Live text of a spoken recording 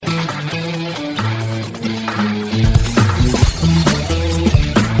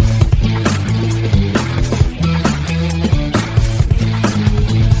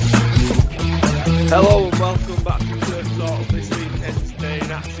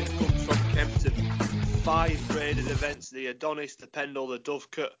everything comes from Kempton. 5 graded events: the Adonis, the Pendle, the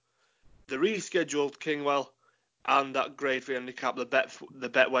Dovecote, the rescheduled Kingwell, and that grade 3 handicap, the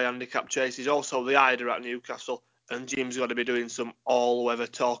Betway handicap chases. Also the Ida at Newcastle. And Jim's got to be doing some all-weather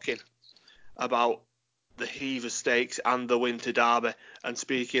talking about the Heaver Stakes and the Winter Derby. And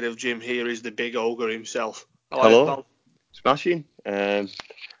speaking of Jim, here is the big ogre himself. Hello. Smashing.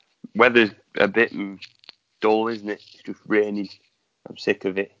 Weather's a bit dull, isn't it? It's just raining. I'm sick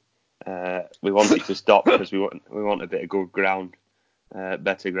of it. We want it to stop because we want a bit of good ground,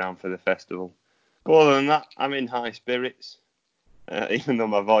 better ground for the festival. But other than that, I'm in high spirits, even though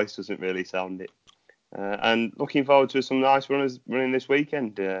my voice doesn't really sound it. And looking forward to some nice runners running this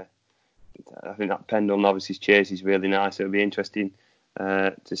weekend. I think that Pendle Novices Chase is really nice. It'll be interesting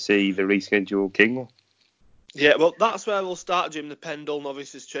to see the rescheduled Kingwell. Yeah, well, that's where we'll start, Jim. The Pendle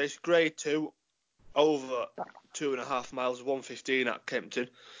Novices Chase, grade 2, over 2.5 miles, 1:15 at Kempton.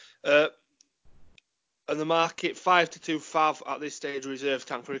 And the market 5-2 Fav at this stage, reserve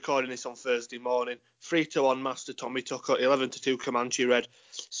tank for recording this on Thursday morning. 3-1 Master Tommy Tucker, 11-2 Comanche Red,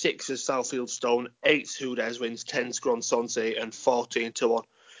 6 is Southfield Stone, 8 Who Dares Wins, 10 Scron Sonse, and 14-1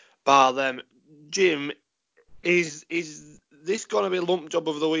 Bar Them. Jim, is this going to be a lump job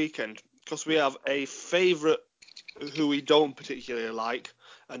of the weekend? Because we have a favourite who we don't particularly like,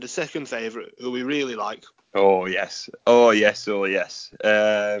 and a second favourite who we really like. Oh yes.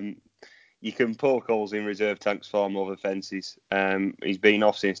 You can poke holes in reserve tank's form over fences. He's been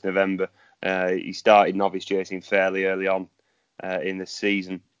off since November. He started novice chasing fairly early on in the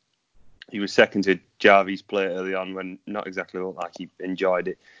season. He was second to Jarvis Play early on when not exactly looked like he enjoyed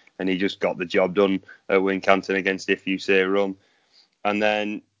it. And he just got the job done at Wincanton against If You Say Run. And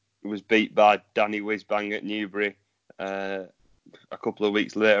then was beat by Danny Whizbang at Newbury a couple of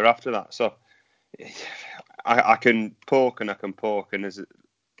weeks later after that. So I can poke. And as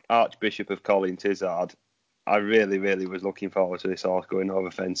Archbishop of Colin Tizard, I really, really was looking forward to this horse going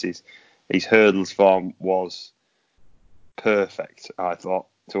over fences. His hurdles form was perfect, I thought,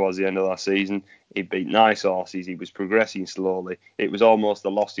 towards the end of last season. He beat nice horses. He was progressing slowly. It was almost a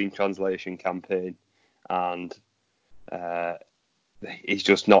lost in translation campaign. And he's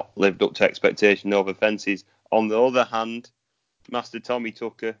just not lived up to expectation over fences. On the other hand, Master Tommy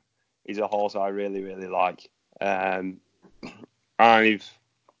Tucker is a horse I really, really like.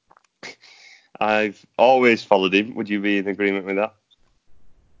 I've always followed him. Would you be in agreement with that?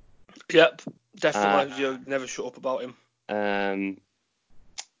 Yep, definitely. You never shut up about him.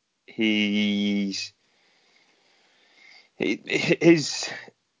 You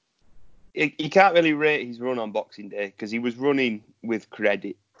can't really rate his run on Boxing Day because he was running with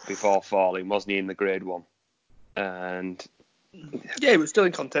credit before falling, wasn't he, in the Grade 1? And yeah, he was still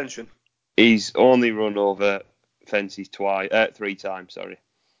in contention. He's only run over fences 3 times,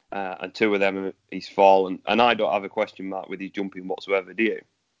 and 2 of them he's fallen. And I don't have a question mark with his jumping whatsoever, do you?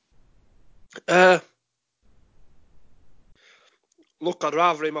 Look, I'd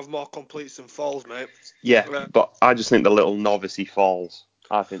rather him have more completes than falls, mate. Yeah, but I just think the little novice he falls.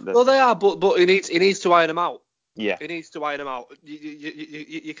 I think that. Well, they are, but he needs to iron them out. Yeah, he needs to iron them out.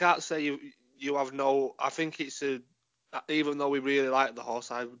 You can't say you have no. I think it's even though we really like the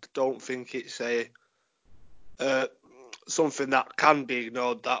horse, I don't think it's something that can be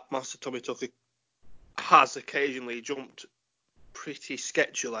ignored. That Master Tommy Tucker has occasionally jumped pretty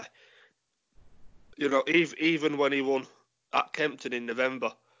sketchily. You know, even when he won at Kempton in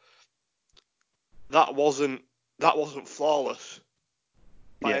November, that wasn't flawless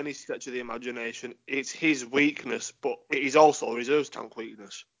by any stretch of the imagination. It's his weakness, but it is also reserves tank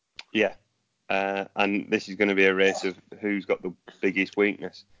weakness. Yeah, and this is going to be a race of who's got the biggest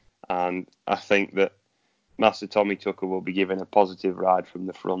weakness, and I think that Master Tommy Tucker will be given a positive ride from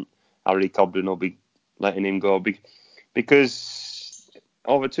the front. Harry Cobden will be letting him go because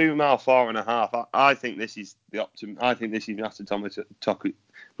over 2 mile 4.5. I think this is the optimum. I think this is Master Tommy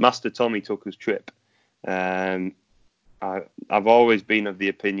Tucker's trip. I've always been of the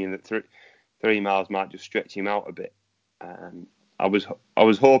opinion that 3 miles might just stretch him out a bit. I was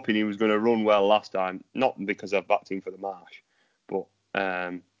hoping he was going to run well last time, not because I've backed him for the Marsh, but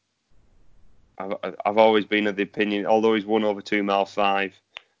I've always been of the opinion, although he's won over 2 mile 5,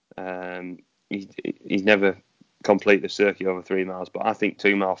 he's never completed the circuit over 3 miles. But I think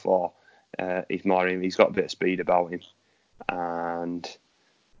 2 mile 4 is more him. He's got a bit of speed about him, and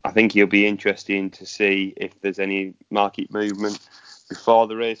I think he'll be interesting to see if there's any market movement before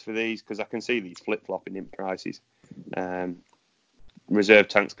the race for these, because I can see these flip-flopping in prices. Reserve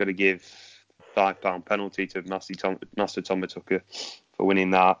Tank's got to give £5 penalty to Master Tommy Tucker for winning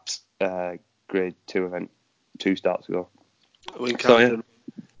that Grade 2 event 2 starts ago. Wincanton.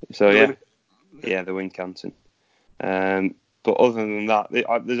 So the Wincanton. But other than that,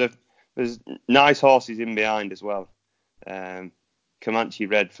 there's nice horses in behind as well. Comanche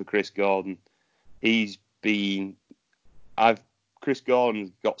Red for Chris Gordon. Chris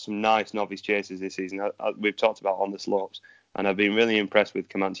Gordon's got some nice novice chasers this season. We've talked about On the Slopes, and I've been really impressed with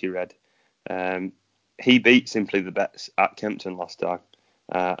Comanche Red. He beat Simply the Bets at Kempton last time,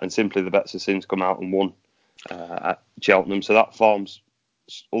 and Simply the Bets has since come out and won at Cheltenham. So that form's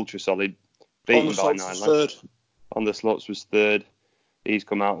ultra solid. Beaten by 9 lengths. On the Slopes was third. He's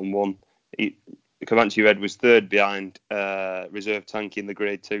come out and won. Comanche Red was third behind Reserve Tank in the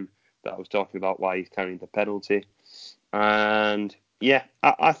Grade 2 that I was talking about, why he's carrying the penalty. And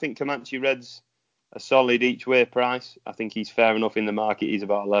I think Comanche Red's a solid each way price. I think he's fair enough in the market. He's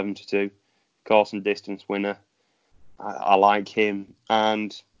about 11-2, course and distance winner. I like him,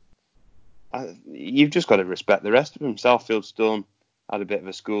 and you've just got to respect the rest of them. Southfield Stone had a bit of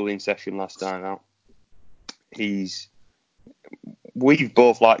a schooling session last time out. We've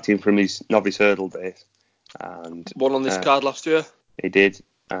both liked him from his novice hurdle days, and won on this card last year. He did.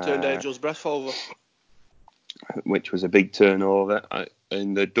 Turned Angel's Breath over, which was a big turnover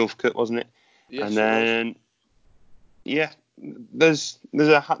in the Dovecote, wasn't it? Yes. And then, there's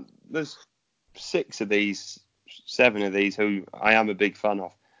 7 of these who I am a big fan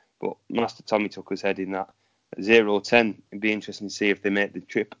of, but Master Tommy Tucker's heading that 0-10. It'd be interesting to see if they make the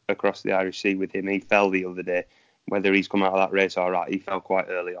trip across the Irish Sea with him. He fell the other day. Whether he's come out of that race all right, he fell quite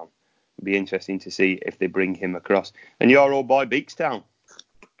early on. It'd be interesting to see if they bring him across. And your old boy Beakstown.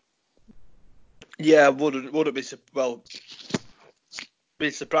 Yeah, wouldn't be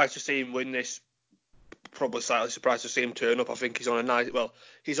surprised to see him win this. Probably slightly surprised to see him turn up. I think he's on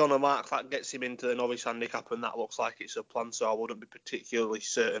a mark that gets him into the novice handicap, and that looks like it's a plan. So I wouldn't be particularly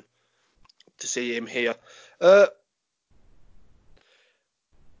certain to see him here.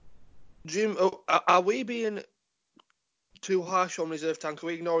 Jim, are we being too harsh on Reserve Tank? Are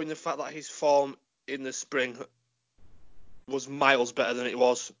we ignoring the fact that his form in the spring was miles better than it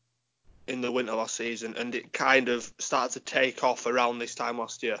was in the winter last season, and it kind of started to take off around this time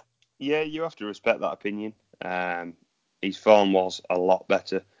last year? Yeah, you have to respect that opinion. His form was a lot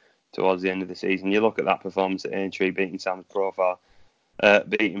better towards the end of the season. You look at that performance at Aintree, beating Sam's Profile,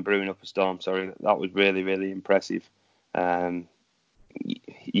 beating Brewing Up a Storm. Sorry, that was really, really impressive.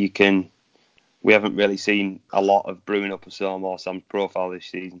 We haven't really seen a lot of Brewing Up a Storm or Sam's Profile this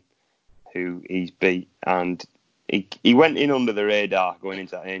season, who he's beat, and he went in under the radar going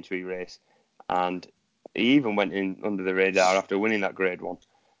into that Aintree race, and he even went in under the radar after winning that Grade 1,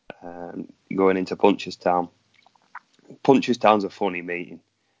 going into Punchestown. Punchestown's a funny meeting.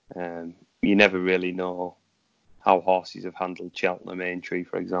 You never really know how horses have handled Cheltenham Aintree,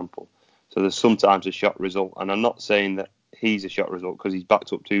 for example. So there's sometimes a shot result, and I'm not saying that he's a shot result because he's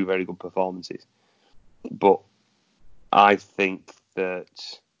backed up 2 very good performances. But I think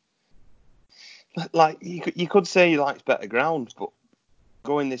that, like, you could say he likes better ground, but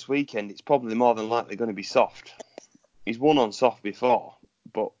going this weekend, it's probably more than likely going to be soft. He's won on soft before,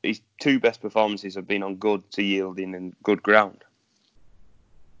 but his 2 best performances have been on good to yielding and good ground.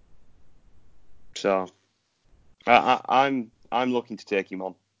 So I'm looking to take him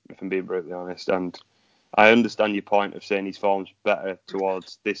on, if I'm being brutally honest, and I understand your point of saying his form's better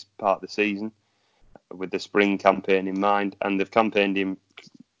towards this part of the season with the spring campaign in mind, and they've campaigned him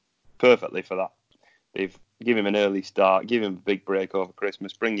perfectly for that. They've given him an early start, give him a big break over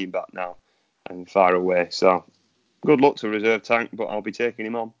Christmas, bring him back now and fire away. So good luck to Reserve Tank, but I'll be taking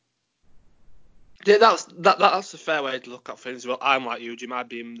him on. Yeah, that's a fair way to look at things. Well, I'm like you, Jim. I'd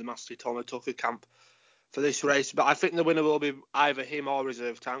be in the Master Tommy Tucker camp for this race, but I think the winner will be either him or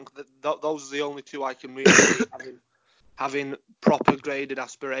Reserve Tank. Those are the only 2 I can really see having proper graded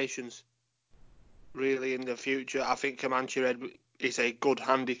aspirations really in the future. I think Comanche Red is a good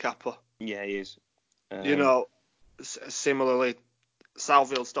handicapper. Yeah, he is. Similarly,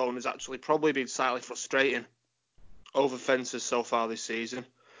 Southfield Stone has actually probably been slightly frustrating over fences so far this season.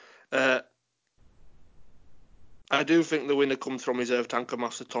 I do think the winner comes from Reserve Tank and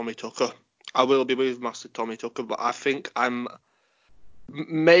Master Tommy Tucker. I will be with Master Tommy Tucker, but I think I'm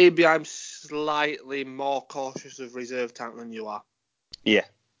slightly more cautious of Reserve Tank than you are. Yeah.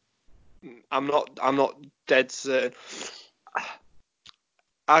 I'm not dead certain.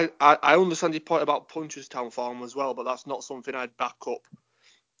 I understand your point about Punchestown form as well, but that's not something I'd back up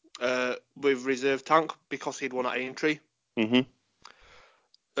with Reserve Tank because he'd won at Aintree. Mm-hmm.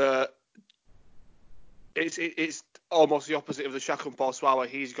 It's almost the opposite of the Shackenpore Swallow.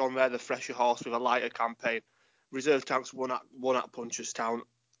 He's gone there, the fresher horse with a lighter campaign. Reserve Tank's won at Punchestown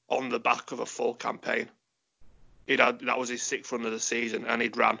on the back of a full campaign. that was his 6th run of the season, and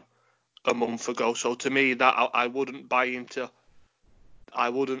he'd ran a month ago. So to me, that I wouldn't buy into. I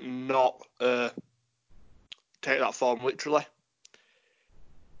wouldn't not take that form literally,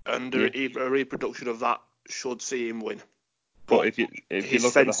 and a reproduction of that should see him win. But if you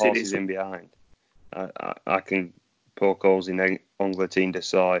look at the horses in behind, I can poke holes in Angleterre de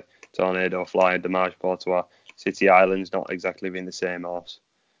Soy, Tornado Flyer, Damage Portois. City Island's not exactly been the same horse.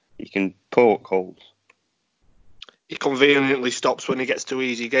 You can poke holes. He conveniently stops when he gets too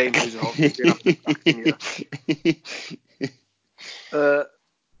easy games. But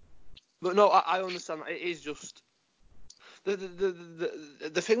no, I understand that. It is just the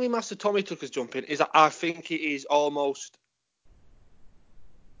thing with Master Tommy Tucker's jumping is that I think it is almost.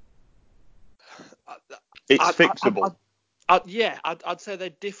 It's fixable. I'd say they're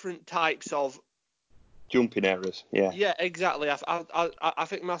different types of jumping errors. Yeah. Yeah, exactly. I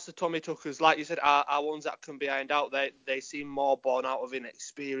think Master Tommy Tuckers, like you said, are ones that can be ironed out. They seem more born out of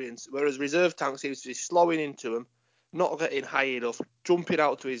inexperience, whereas Reserve Tank seems to be slowing into him, not getting high enough, jumping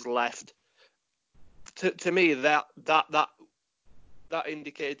out to his left. To me, that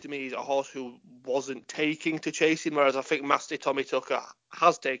indicated to me he's a horse who wasn't taking to chasing, whereas I think Master Tommy Tucker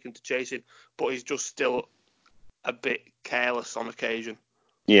has taken to chasing, but he's just still a bit careless on occasion.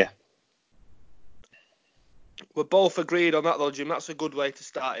 Yeah. We're both agreed on that though, Jim. That's a good way to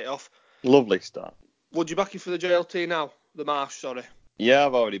start it off. Lovely start. Would you back him for the JLT now? The Marsh, sorry. Yeah,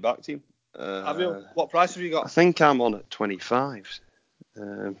 I've already backed him. Have you? What price have you got? I think I'm on at 25.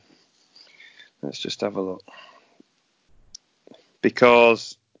 Let's just have a look.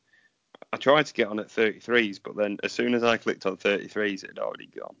 Because I tried to get on at 33s, but then as soon as I clicked on 33s, it had already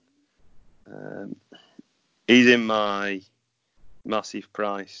gone. He's in my massive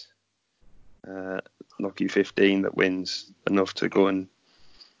price. Lucky 15 that wins enough to go and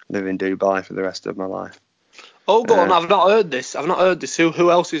live in Dubai for the rest of my life. Oh, go on. I've not heard this.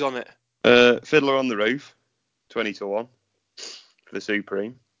 Who else is on it? Fiddler on the Roof, 20-1 for the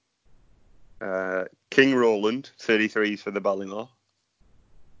Supreme. King Roland, 33s for the Ballymore.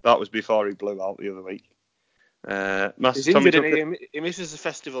 That was before he blew out the other week. He's injured, and he misses the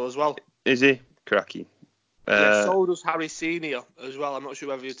festival as well. Is he? Cracking. So does Harry Senior as well. I'm not sure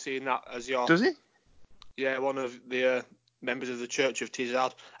whether you'd seen that as your... Does he? Yeah, one of the members of the Church of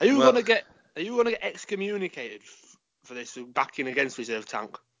Tizard. Are you going to get excommunicated for this backing against Reserve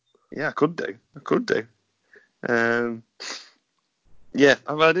Tank? Yeah, I could do. Yeah,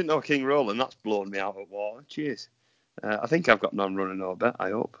 I didn't know King Roland. That's blown me out of water. Cheers. I think I've got non-runner no bet, I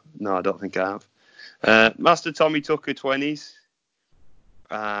hope. No, I don't think I have. Master Tommy Tucker 20s.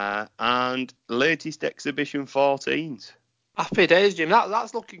 And latest exhibition 14s. Happy days, Jim.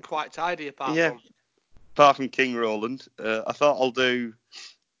 That's looking quite tidy apart from King Roland. I thought I'll do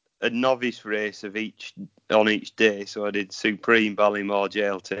a novice race of each day. So I did Supreme, Ballymore,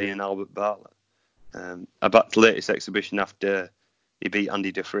 JLT and Albert Bartlett. I backed the latest exhibition after he beat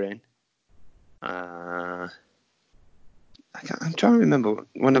Andy Dufresne. I'm trying to remember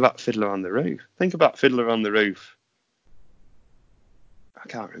when about Fiddler on the Roof. Think about Fiddler on the Roof. I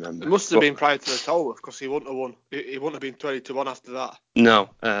can't remember. It must have been prior to the Tolworth because he wouldn't have won. He wouldn't have been 20-1 after that. No,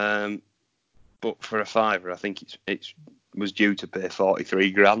 but for a fiver, I think it was due to pay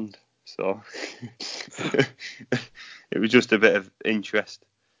 43 grand. So it was just a bit of interest.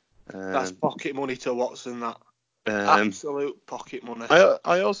 That's pocket money to Watson. That absolute pocket money.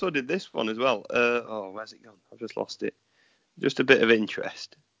 I also did this one as well. Where's it gone? I've just lost it. Just a bit of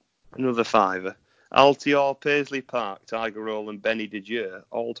interest. Another fiver. Altior, Paisley Park, Tiger Roll and Benny de Dieu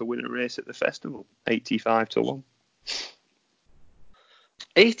all to win a race at the festival. 85-1.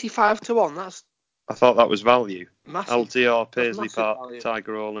 85-1, that's... I thought that was value. Massive. Altior, Paisley Park, value.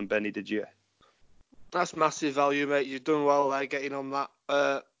 Tiger Roll and Benny de Dieu. That's massive value, mate. You've done well there getting on that.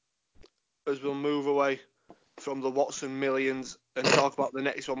 As we'll move away from the Watson Millions and talk about the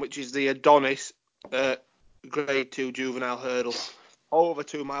next one, which is the Adonis Grade 2 Juvenile Hurdle. Over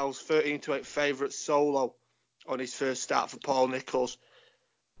 2 miles, 13-8 favourite solo on his first start for Paul Nicholls.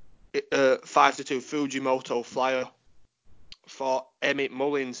 5-2 Fujimoto Flyer for Emmett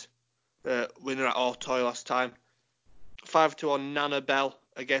Mullins, winner at Auteuil last time. 5-2 on Nana Bell,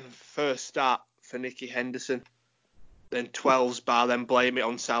 again first start for Nicky Henderson. Then 12's bar, then Blame It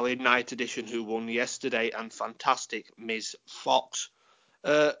on Sally, Night Edition, who won yesterday, and fantastic Ms. Fox.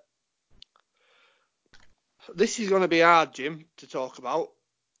 This is going to be hard, Jim, to talk about.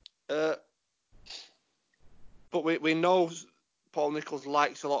 But we know Paul Nicholls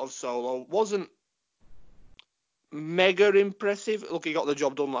likes a lot of solo. Wasn't mega impressive. Look, he got the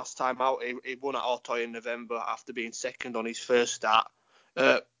job done last time out. He won at Auteuil in November after being second on his first start.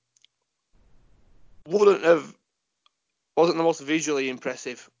 Wouldn't have Wasn't the most visually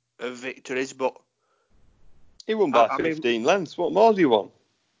impressive of victories, but He won by 15 lengths. What more do you want?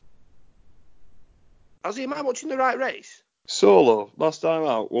 Am I watching the right race? Solo, last time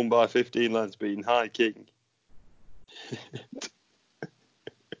out, won by 15 lengths, beating High King.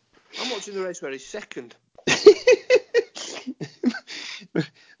 I'm watching the race where he's second. I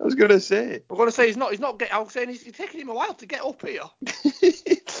was going to say. I'm going to say he's not getting. I was saying he's taking him a while to get up here.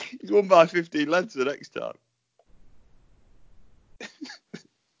 He's won by 15 lengths the next time.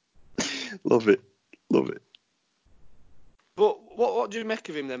 Love it. But what do you make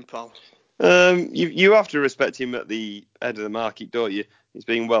of him then, pal? You have to respect him at the head of the market, don't you? He's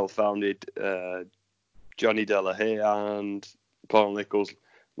been well founded. Johnny Delahaye and Paul Nicholls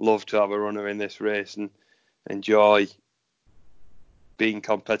love to have a runner in this race and enjoy being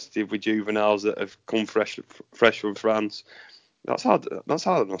competitive with juveniles that have come fresh from France. That's hard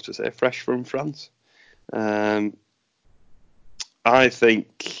enough to say. Fresh from France. I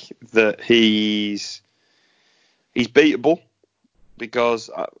think that he's beatable because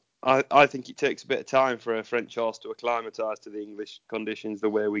I think it takes a bit of time for a French horse to acclimatise to the English conditions, the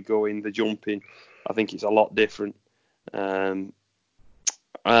way we go in, the jumping. I think it's a lot different. And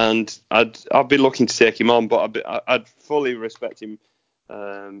I'd be looking to take him on, but I'd fully respect him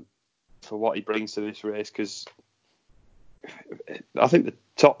for what he brings to this race, because I think the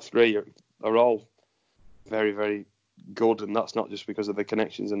top three are all very, very good, and that's not just because of the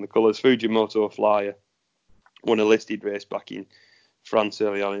connections and the colours. Fujimoto Flyer won a listed race back in France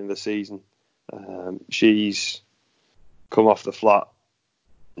early on in the season. She's come off the flat,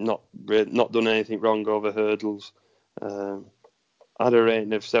 not done anything wrong over hurdles. Had a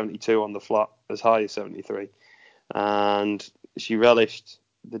rating of 72 on the flat, as high as 73, and she relished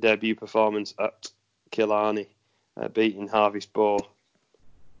the debut performance at Killarney, beating Harvest Bow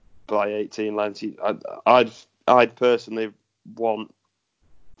by 18 lengths. I'd personally want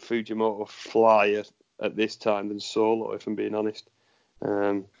Fujimoto Flyer at this time than Solo, if I'm being honest.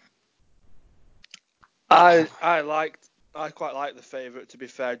 I quite like the favourite, to be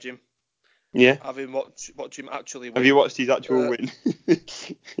fair, Jim. Yeah. Having watched him actually win. Have you watched his actual win?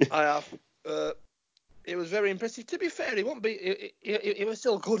 I have. It was very impressive. To be fair, he won't be. He was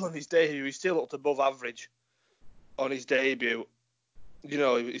still good on his debut. He still looked above average on his debut. You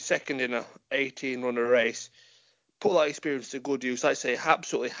know, he's second in a 18-runner race. Put that experience to good use. Like I say,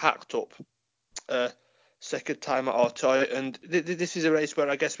 absolutely hacked up. Second time at Auteuil, and this is a race where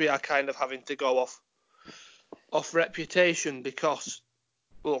I guess we are kind of having to go off reputation, because,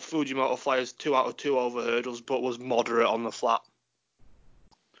 well, Fujimoto Flyer's 2 out of 2 over hurdles, but was moderate on the flat.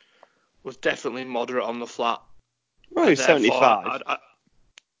 Was definitely moderate on the flat. Well, he was 75.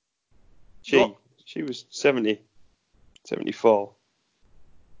 She was 70, 74.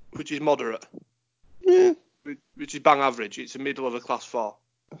 Which is moderate. Yeah. Which is bang average. It's the middle of a class 4.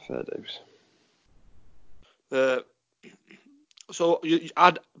 Fair dues. So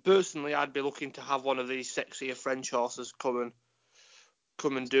I'd be looking to have one of these sexier French horses come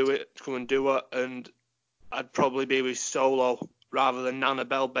and do it, and I'd probably be with Solo rather than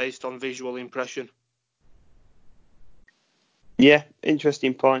Nanabelle based on visual impression. Yeah,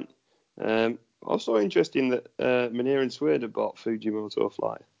 interesting point. Also interesting that Munir and Swade have bought Fujimoto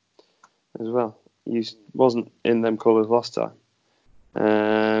Flyer as well. He wasn't in them colours last time.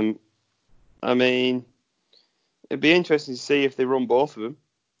 I mean, it'd be interesting to see if they run both of them,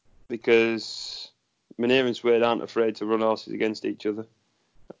 because Munir and Swade aren't afraid to run horses against each other.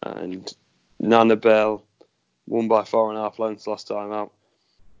 And Nanabelle won by 4.5 lengths last time out.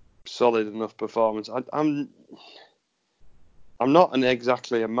 Solid enough performance. I'm not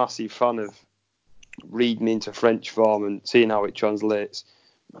exactly a massive fan of reading into French form and seeing how it translates.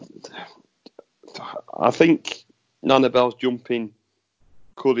 I think Nanabelle's jumping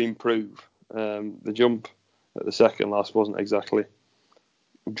could improve. The jump at the second last wasn't exactly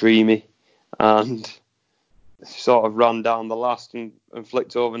dreamy, and sort of ran down the last and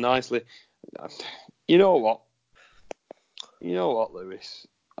flicked over nicely. You know what, Lewis?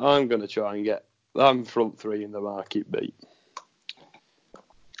 I'm going to try and get them front three in the market beat.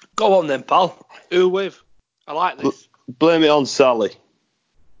 Go on then, pal. Who with? I like this. Blame it on Sally.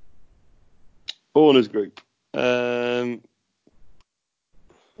 Owners Group. No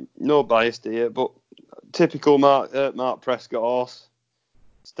bias here, but typical Mark Prescott horse.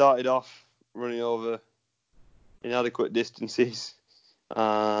 Started off running over inadequate distances,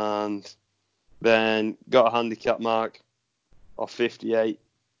 and then got a handicap mark of 58.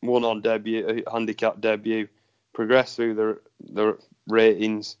 Won on debut, handicap debut. Progressed through the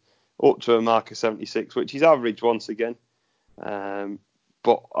ratings up to a mark of 76, which is average once again.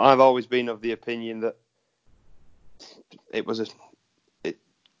 But I've always been of the opinion that it was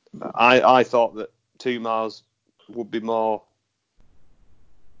I thought that 2 miles would be more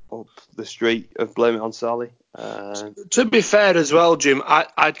up the street of Blame It on Sally. To be fair as well, Jim,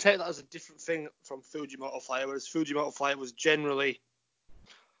 I'd take that as a different thing from Fujimoto Flyer, whereas Fujimoto Flyer was generally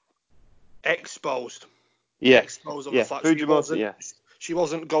exposed. Yeah, Exposed on yeah. the fact she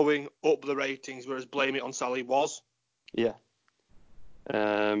wasn't going up the ratings, whereas Blame It on Sally was. Yeah.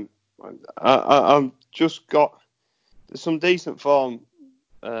 I've just got some decent form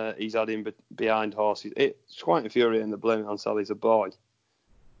he's had in behind horses. It's quite infuriating that Blame It on Sally's a boy.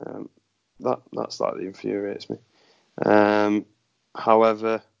 That slightly infuriates me.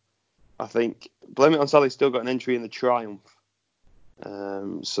 However, I think Blame It on Sally's still got an entry in the Triumph.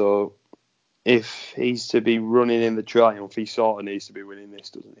 So if he's to be running in the Triumph, he sort of needs to be winning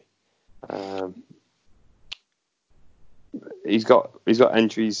this, doesn't he? He's got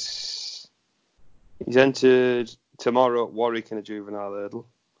entries. He's entered tomorrow at Warwick in a juvenile hurdle,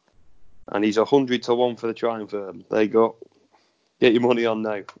 and he's 100 to 1 for the Triumph hurdle. There you go. Get your money on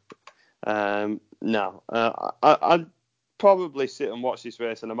now. I'd probably sit and watch this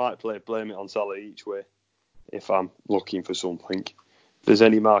race, and I might play Blame It on Sally each way if I'm looking for something. If there's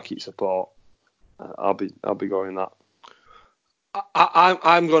any market support, I'll be going that.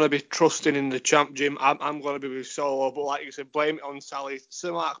 I'm going to be trusting in the champ, Jim. I'm going to be with Solo, but like you said, Blame It on Sally.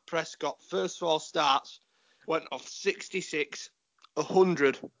 Sir Mark Prescott, first 4 starts, went off 66,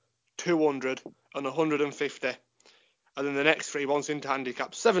 100, 200, and 150. And then the next 3 once into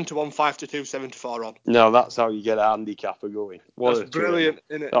handicap, 7 to 1, 5 to 2, 7 to 4 on. No, that's how you get a handicapper going. That's brilliant,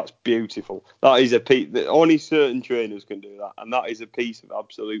 isn't it? That's beautiful. That is a piece that only certain trainers can do that, and that is a piece of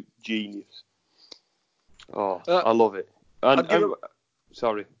absolute genius. Oh, I love it.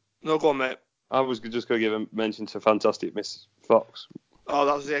 Sorry. No, go on, mate. I was just going to give a mention to Fantastic Miss Fox. Oh,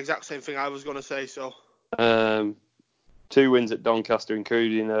 that was the exact same thing I was going to say, so. 2 wins at Doncaster,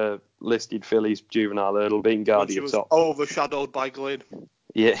 including a listed fillies juvenile hurdle, being Guardian top. Overshadowed by Glade.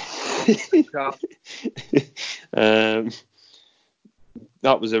 Yeah. That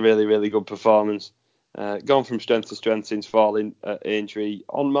was a really, really good performance. Gone from strength to strength since falling at Aintree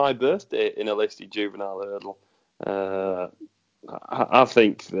on my birthday in a listed juvenile hurdle. I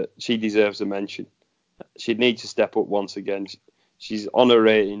think that she deserves a mention. She'd need to step up once again. She's on a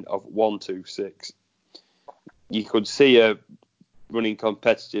rating of 126. You could see her running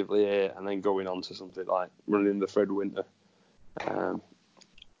competitively here and then going on to something like running the Fred Winter.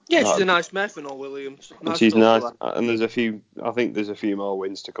 She's a nice mare for Noel Williams. She's nice, and there's a few more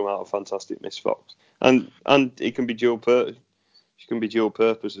wins to come out of Fantastic Miss Fox, and it can be dual purpose. She can be dual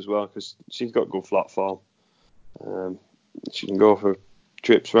purpose as well because she's got good flat form. She can go for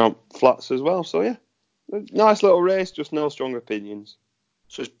trips around flats as well. So yeah, nice little race, just no strong opinions.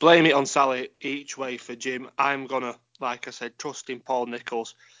 So it's Blame It on Sally each way for Jim. I'm going to, like I said, trust in Paul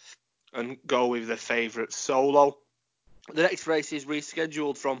Nicholls and go with the favourite Solo. The next race is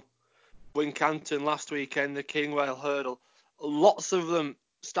rescheduled from Wincanton last weekend, the Kingwell Hurdle. Lots of them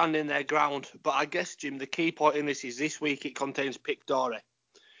standing their ground, but I guess, Jim, the key point in this is this week it contains Pic D'Orhy,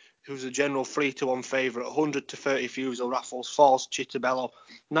 who's a general 3 to 1 favourite, 100 to 30 Fusel Raffles, 4's Chittabello,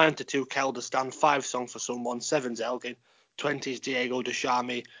 9 to 2 Keldastan, 5 Song for Someone, 7's Elgin, 20's Diego de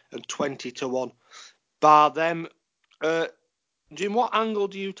Charmy, and 20 to 1. Bar them. Jim, what angle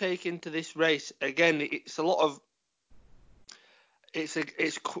do you take into this race? Again, it's a lot of. It's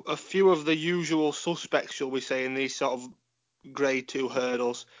a few of the usual suspects, shall we say, in these sort of Grade 2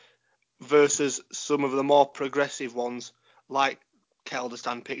 hurdles versus some of the more progressive ones like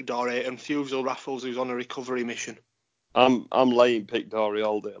Keldastan, Pic D'Orhy, and Fusel Raffles, who's on a recovery mission. I'm laying Pic D'Orhy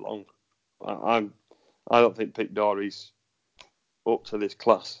all day long. I don't think Pic D'Orhy's up to this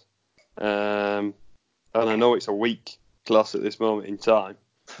class, and I know it's a weak class at this moment in time,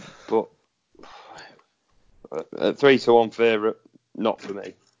 but a 3 to 1 favourite, not for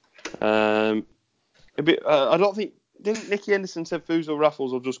me. I don't think. Didn't Nicky Henderson said Fusel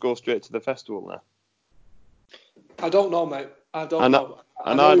Raffles will just go straight to the festival now? I don't know, mate. I don't know.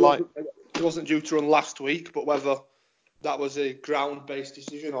 I know he wasn't due to run last week, but whether that was a ground-based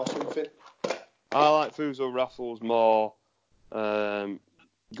decision or something. I like Fusel Raffles more going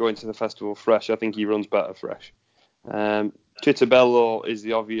to the festival fresh. I think he runs better fresh. Chittabello is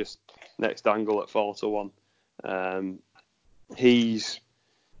the obvious next angle at 4 to 1. He's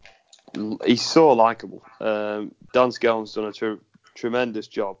so likeable. Dan Skelton's done a tremendous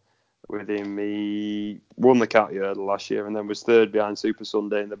job with him. He won the County Hurdle last year and then was third behind Super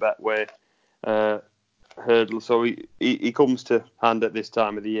Sunday in the Betway hurdle. So he comes to hand at this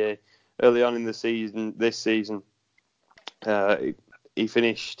time of the year. Early on in the season, he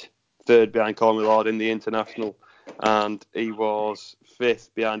finished third behind Cormy Lord in the International and he was 5th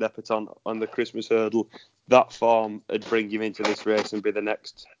behind Epatont on the Christmas hurdle. That form would bring him into this race and be the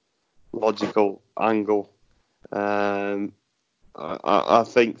next logical angle. I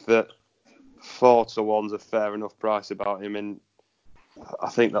think that 4-1's a fair enough price about him, and I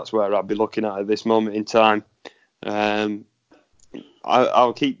think that's where I'd be looking at this moment in time.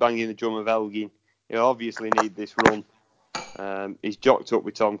 I'll keep banging the drum of Elgin. He'll obviously need this run. He's jocked up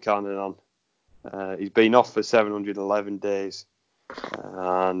with Tom Cannon on. He's been off for 711 days,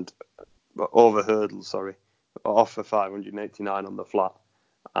 and over hurdles, off for 589 on the flat.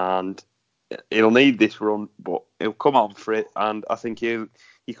 And he'll need this run, but he'll come on for it. And I think he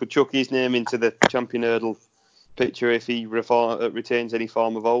could chuck his name into the champion hurdle picture if he retains any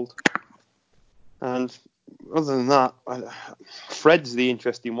form of old. And other than that, Fred's the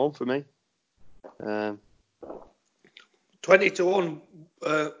interesting one for me. 20-1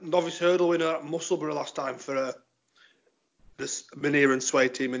 novice hurdle winner at Musselburgh last time for this Minear and Sway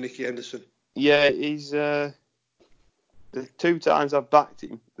team and Nicky Henderson. Yeah, he's the 2 times I've backed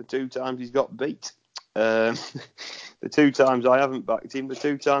him, the 2 times he's got beat. The 2 times I haven't backed him, the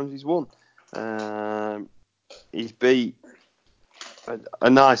 2 times he's won. He's beat a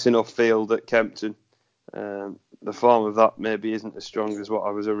nice enough field at Kempton. The form of that maybe isn't as strong as what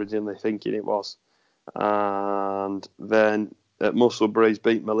I was originally thinking it was. And then at Musselburgh, he's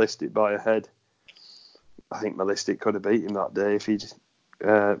beat Mallistic by a head. I think Mallistic could have beat him that day if he just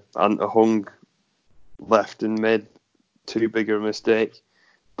hadn't hung left and made too big a mistake.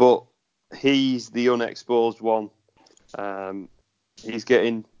 But he's the unexposed one. He's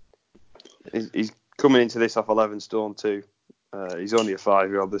coming into this off 11 stone too. He's only a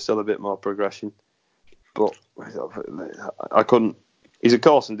 5-year-old. There's still a bit more progression. But I couldn't. He's a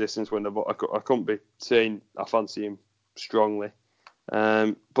course and distance winner, but I couldn't be saying I fancy him strongly.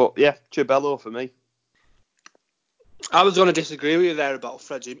 But yeah, Chibello for me. I was going to disagree with you there about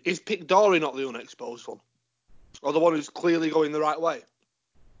Fred. Is Picdory not the unexposed one? Or the one who's clearly going the right way?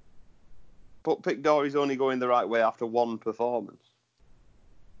 But Picdory's only going the right way after one performance.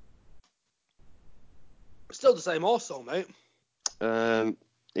 Still the same also, mate.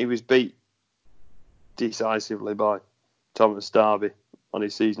 He was beat decisively by Thomas Darby on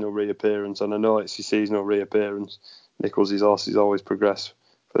his seasonal reappearance, and I know it's his seasonal reappearance. Nichols' horses always progress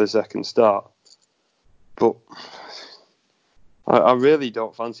for the second start. But I really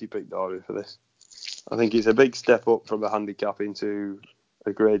don't fancy Picdory for this. I think it's a big step up from a handicap into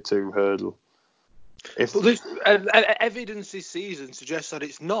a Grade 2 hurdle. Evidence this season suggests that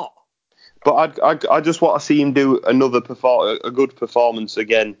it's not. But I just want to see him do a good performance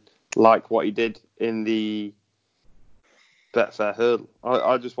again, like what he did in the Betfair hurdle.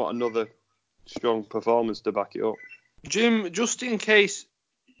 I just want another strong performance to back it up. Jim, just in case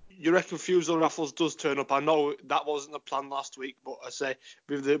your refusal Raffles does turn up, I know that wasn't the plan last week, but I say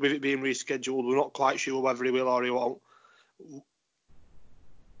with it being rescheduled, we're not quite sure whether he will or he won't.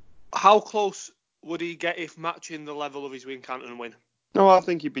 How close would he get if matching the level of his Wincanton win? No, I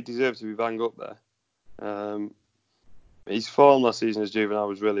think he'd be deserved to be bang up there. His form last season as juvenile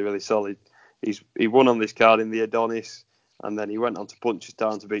was really, really solid. He won on this card in the Adonis, and then he went on to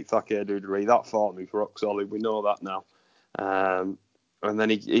Punchestown to beat Fakir Dudery. That form is rock solid. We know that now. And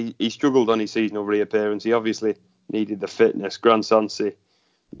then he struggled on his seasonal reappearance. He obviously needed the fitness. Grand Sancy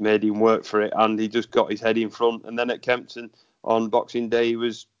made him work for it, and he just got his head in front. And then at Kempton on Boxing Day, he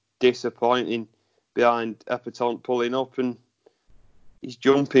was disappointing behind Epatont pulling up, and his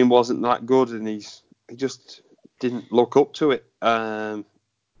jumping wasn't that good, and he just didn't look up to it. I'd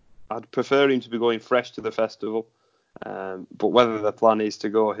prefer him to be going fresh to the festival, but whether the plan is to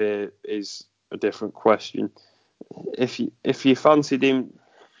go here is a different question. If you fancied him,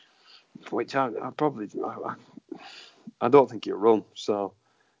 which I don't think he'll run. So,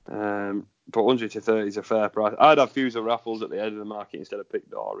 but 100 to 30 is a fair price. I'd have Fusel Raffles at the end of the market instead of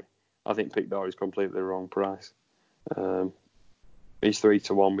Picdory. I think Picdory is completely the wrong price. He's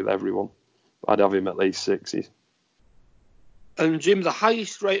 3-1 with everyone. I'd have him at least 60s. And Jim, the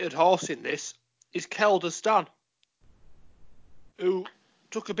highest rated horse in this is Kelder Stan, who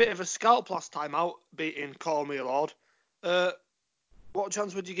took a bit of a scalp last time out, beating Call Me Lord. What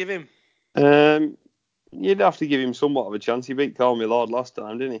chance would you give him? You'd have to give him somewhat of a chance. He beat Call Me Lord last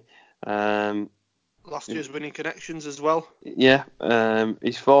time, didn't he? Last year's Winning Connections as well. Yeah,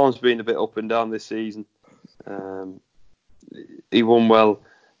 his form's been a bit up and down this season. He won well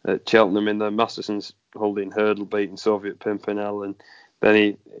at Cheltenham in the Masterson's holding hurdle, beating Soviet Pimpernel, and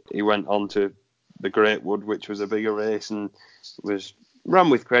then he went on to the Great Wood, which was a bigger race and ran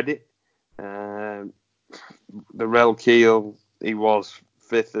with credit. The Rel Kiel, he was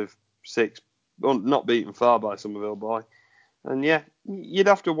 5th of 6 not beaten far by Somerville Boy. And yeah, you'd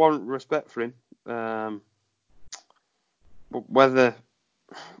have to warrant respect for him. But whether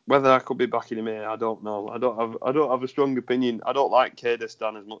I could be backing him here, I don't know. I don't have a strong opinion. I don't like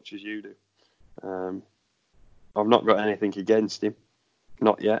Kurdistan as much as you do. I've not got anything against him,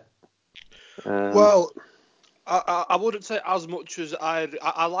 not yet. Well, I wouldn't say as much as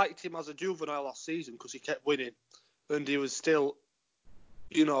I liked him as a juvenile last season because he kept winning, and he was still,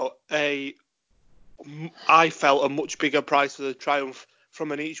 I felt a much bigger price for the Triumph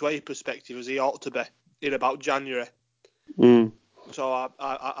from an each way perspective as he ought to be in about January. So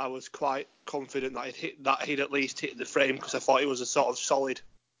I was quite confident that he'd at least hit the frame because I thought he was a sort of solid.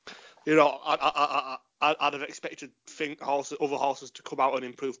 I'd have expected other horses to come out and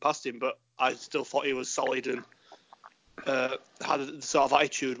improve past him, but I still thought he was solid and had the sort of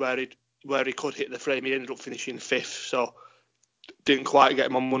attitude where he could hit the frame. He ended up finishing 5th, so didn't quite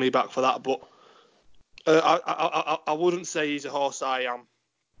get my money back for that. But I wouldn't say he's a horse I am.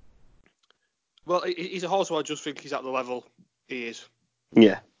 Well, he's a horse who I just think he's at the level he is.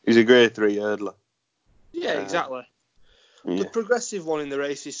 Yeah, he's a grade 3 hurdler. Yeah, exactly. The progressive one in the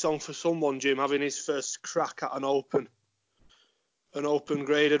race is Song for Someone, Jim, having his first crack at an open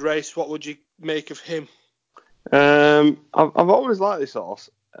graded race. What would you make of him? I've always liked this horse.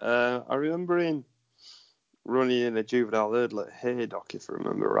 I remember him running in a juvenile hurdle at Haydock, if I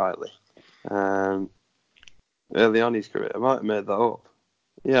remember rightly. Early on his career, I might have made that up.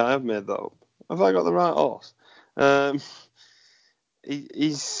 Yeah, I have made that up. Have I got the right horse? He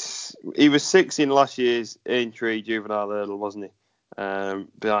was 6th in last year's Aintree juvenile hurdle, wasn't he?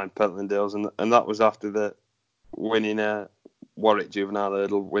 Behind Pentlandales, and that was after the winning Warwick juvenile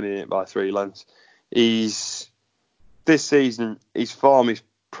hurdle, winning it by 3 lengths. This season, his form is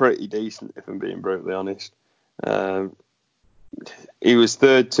pretty decent, if I'm being brutally honest. He was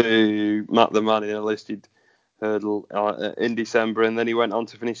 3rd to Matt the Man in a listed hurdle in December, and then he went on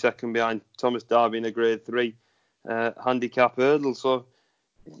to finish 2nd behind Thomas Darby in a grade 3 handicap hurdle. So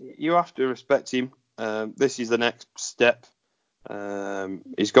you have to respect him. This is the next step.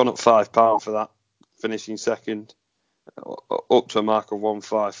 He's gone up £5 for that, finishing 2nd, up to a mark of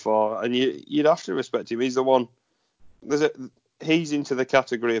 154, and you'd have to respect him. He's the one. He's into the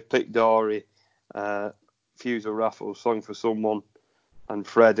category of Pic D'Orhy, Fusel Raffles, Song for Someone, and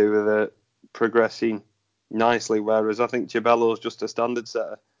Fred, who are progressing nicely. Whereas I think Chibello's just a standard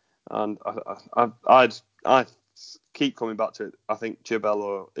setter, and I keep coming back to it. I think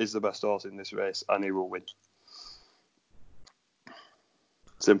Chibello is the best horse in this race, and he will win.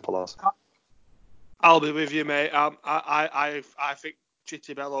 Simple as. I'll be with you, mate. I think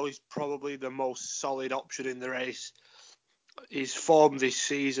Chitibello is probably the most solid option in the race. His form this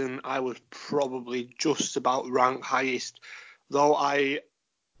season, I would probably just about rank highest, though I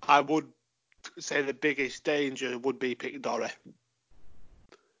would say the biggest danger would be Pic D'Orhy.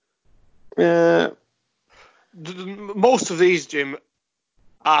 Most of these, Jim,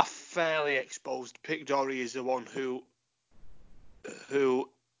 are fairly exposed. Pic D'Orhy is the one who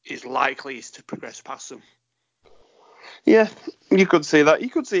is likely to progress past them. Yeah, you could see that. You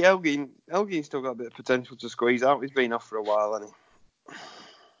could see Elgin. Elgin's still got a bit of potential to squeeze out. He's been off for a while, hasn't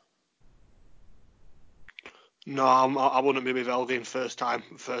he? No, I wouldn't be with Elgin first time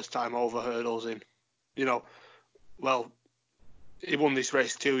over hurdles in. Well, he won this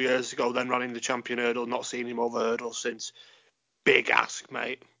race 2 years ago, then ran in the champion hurdle, not seen him over hurdles since. Big ask,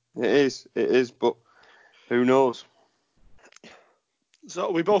 mate. It is, but who knows?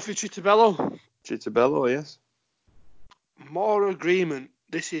 So we both with Chitibello? Chitibello, yes. More agreement.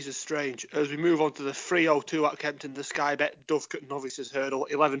 This is strange. As we move on to the 302 at Kempton, the Sky Bet Dovecote Novices Hurdle,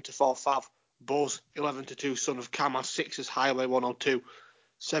 11-4 Fav, Buzz, 11-2 Son of Kama, 6's Highway 102,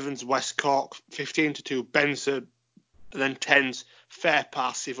 7's West Cork, 15-2 Benson, and then 10's Fair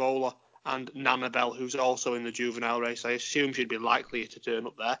Pass Sivola and Nanabelle, who's also in the juvenile race. I assume she'd be likely to turn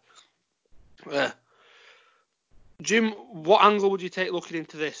up there. Jim, what angle would you take looking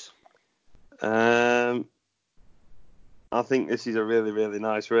into this? I think this is a really, really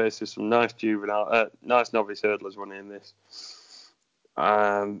nice race. There's some nice nice novice hurdlers running in this.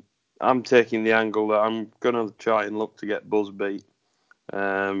 I'm taking the angle that I'm going to try and look to get Buzz beat.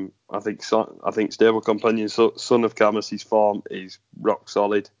 I think Stable Companion Son of Camus' form is rock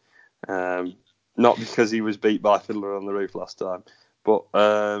solid. Not because he was beat by Fiddler on the Roof last time, but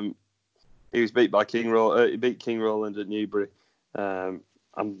he was beat by he beat King Roland at Newbury. As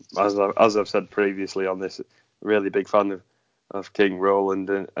I've said previously on this, really big fan of King Roland,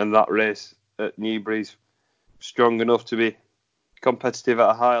 and that race at Newbury's strong enough to be competitive at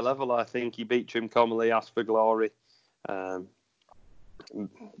a higher level. I think he beat Trim Comely, Ask for Glory. They're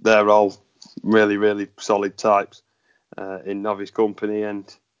all really, really solid types in Novice Company, and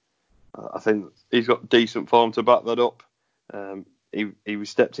I think he's got decent form to back that up. He was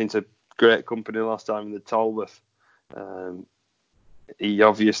stepped into great company last time in the Tolworth. He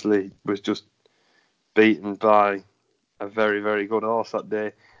obviously was just beaten by a very, very good horse that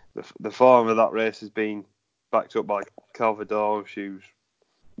day. The form of that race has been backed up by Calvados, who's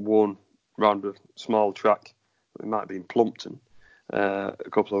won round a small track. It might have been Plumpton a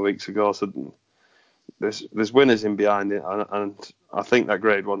couple of weeks ago. So there's winners in behind it, and I think that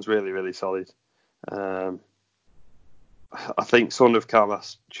Grade 1's really, really solid. I think Son of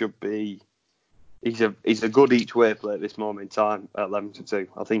Camas should be. He's a good each way play at this moment in time at 11-2.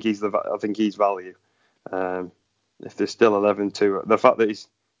 I think he's value. If there's still 11-2, the fact that he's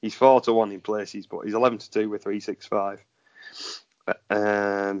 4-1 in places, but he's 11-2 with 365.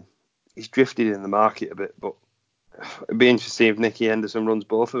 He's drifted in the market a bit, but it'd be interesting if Nicky Henderson runs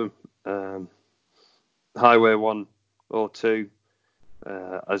both of them. Highway 102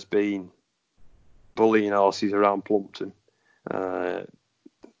 has been bullying horses around Plumpton.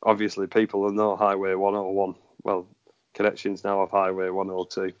 Obviously, people will know Highway 101. Well, connections now of Highway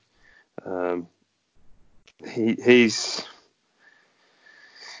 102. It's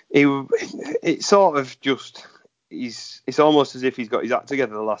sort of just it's almost as if he's got his act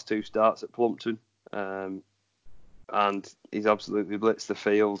together the last two starts at Plumpton, and he's absolutely blitzed the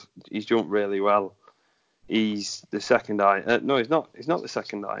field. He's jumped really well. He's the second highest. No, he's not. He's not the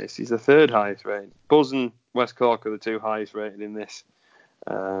second highest. He's the third highest rated. Buzz and West Cork are the two highest rated in this.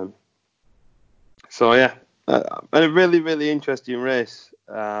 So yeah, a really, really interesting race.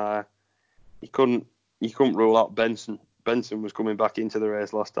 You couldn't rule out Benson. Benson was coming back into the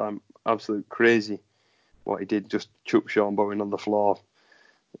race last time. Absolute crazy what he did. Just chuck Sean Bowen on the floor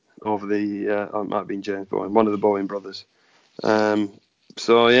over the. It might have been James Bowen, one of the Bowen brothers.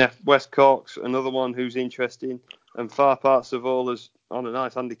 So yeah, West Cork's another one who's interesting, and Far Part Savola's on a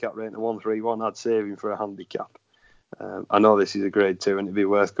nice handicap rating of 131. I'd save him for a handicap. I know this is a Grade 2 and it'd be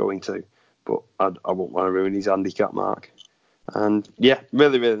worth going to, but I wouldn't want to ruin his handicap mark. And yeah,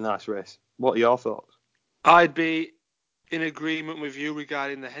 really, really nice race. What are your thoughts? I'd be in agreement with you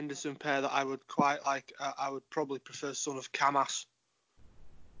regarding the Henderson pair that I would quite like. I would probably prefer Son of Camas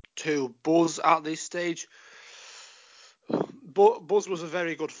to Buzz at this stage. But Buzz was a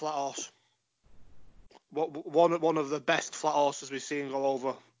very good flat horse. One of the best flat horses we've seen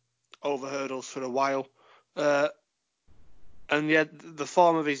go over hurdles for a while. And yet the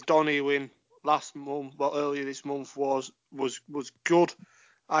form of his Donny win earlier this month was good.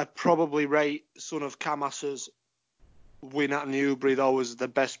 I'd probably rate Son of Camas's win at Newbury though as the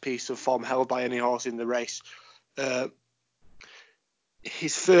best piece of form held by any horse in the race.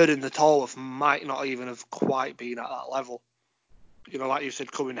 His third in the Tolworth might not even have quite been at that level. You know, like you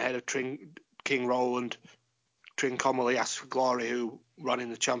said, coming ahead of King Roland, Trincomalee, Ask for Glory, who ran in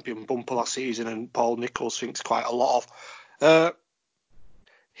the champion bumper last season, and Paul Nicholls thinks quite a lot of.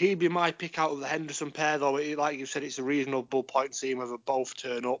 He'd be my pick out of the Henderson pair, though. Like you said, it's a reasonable point to see whether both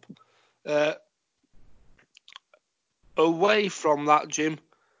turn up. Away from that, Jim,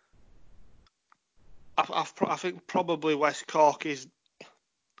 I think probably West Cork is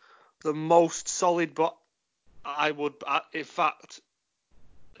the most solid, but I would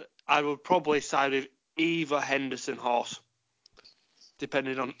probably side with either Henderson horse,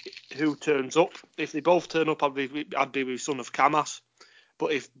 depending on who turns up. If they both turn up, I'd be with Son of Camas.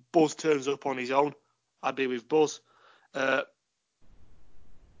 But if Buzz turns up on his own, I'd be with Buzz. And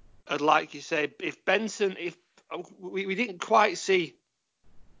like you say, if we didn't quite see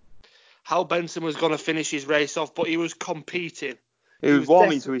how Benson was going to finish his race off, but he was competing. He was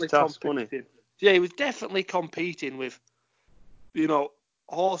warming to his task, wasn't he? Yeah, he was definitely competing with,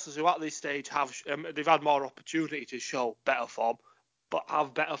 horses who at this stage they've had more opportunity to show better form, but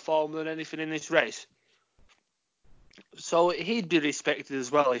have better form than anything in this race. So he'd be respected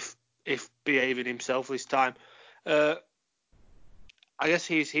as well if behaving himself this time. I guess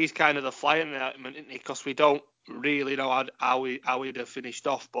he's kind of the fly in the ointment, isn't he? Because we don't really know how he'd have finished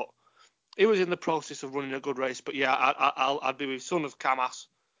off, but he was in the process of running a good race. But yeah, I'd be with Son of Camas,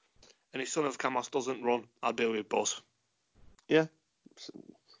 and if Son of Camas doesn't run, I'd be with Buzz. Yeah,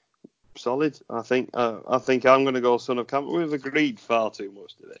 solid. I think I'm going to go Son of Camas. We've agreed far too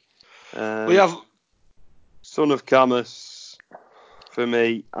much today. We have Son of Camas for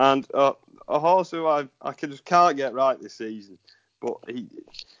me, and a horse who I just can't get right this season. But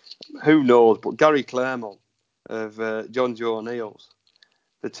who knows? But Gary Claremont of John Joe O'Neill's.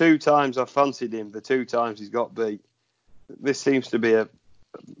 The two times I've fancied him, the two times he's got beat. This seems to be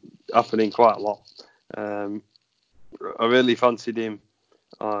happening quite a lot. I really fancied him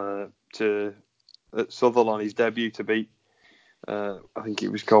at Southwell on his debut to beat, I think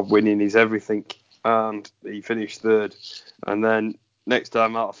it was called Winning Is Everything, and he finished third. And then next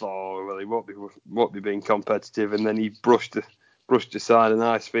time out, I thought, oh, well, he won't be being competitive. And then he brushed aside a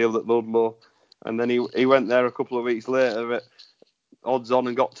nice field at Ludlow. And then he went there a couple of weeks later at odds on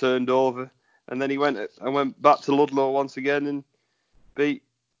and got turned over. And then he went back to Ludlow once again and beat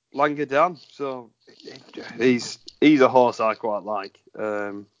Langadam. So he's a horse I quite like.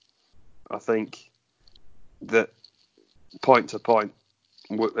 I think that point to point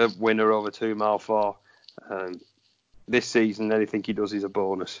winner over 2 mile 4. This season, anything he does is a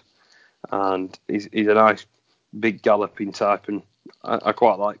bonus, and he's a nice big galloping type, and I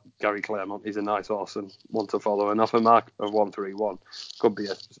quite like Gary Claremont. He's a nice horse and one to follow, and off a mark of 131 could be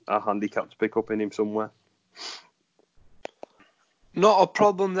a handicap to pick up in him somewhere. Not a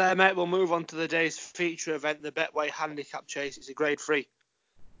problem there, mate. We'll move on to the day's feature event, the Betway Handicap Chase. It's a grade 3,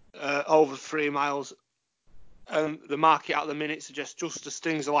 over 3 miles. The market at the minute suggests Justice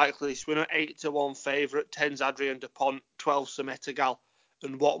Sting's a likely winner, 8-1 favourite, 10's Adrian Dupont, 12's Semetagal,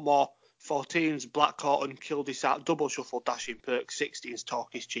 and Whatmore, 14's Blackcourt and Kildesat, Double Shuffle, Dashing Perk, 16's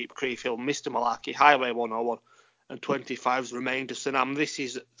Talk Is Cheap, Creefield, Mr. Malarkey, Highway 101, and 25's Remainder Sanam. This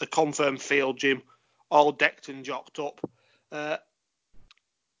is the confirmed field, Jim, all decked and jocked up.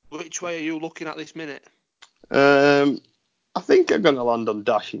 Which way are you looking at this minute? I think I'm going to land on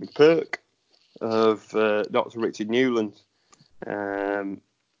Dashing Perk of Dr. Richard Newland.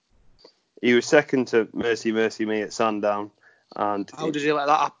 He was second to Mercy Mercy Me at Sandown. And how did he let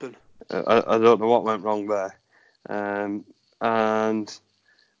that happen? I don't know what went wrong there. And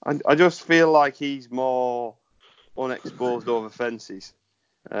I just feel like he's more unexposed over fences.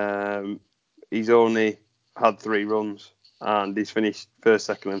 He's only had 3 runs and he's finished first,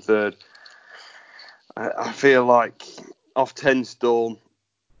 second and third. I feel like off 10 stone,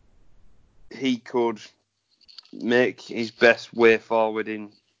 he could make his best way forward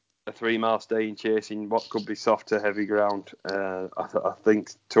in a 3 mile staying chase in what could be soft to heavy ground. I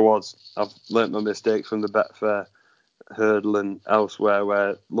think I've learnt my mistakes from the Betfair hurdle and elsewhere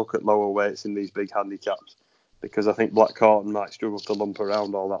where look at lower weights in these big handicaps, because I think Blackcourt might struggle to lump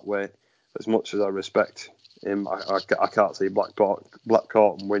around all that weight. As much as I respect him, I can't see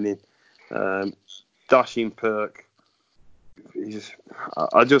Blackcourt winning. Dashing Perk,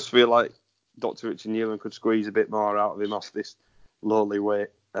 I just feel like Dr. Richard Newland could squeeze a bit more out of him off this lowly weight.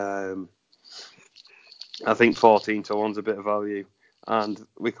 I think 14-1's a bit of value, and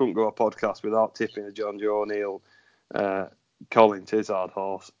we couldn't go a podcast without tipping a John Joe O'Neill, Colin Tizard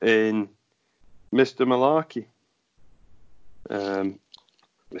horse in Mr. Malarkey.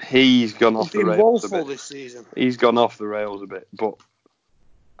 He's gone off the rails a bit this season. He's gone off the rails a bit, but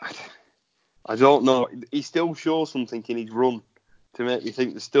I don't know. He still shows something in his run to make me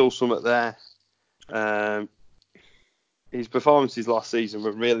think there's still something there. His performances last season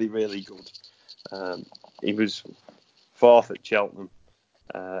were really, really good. He was 4th at Cheltenham.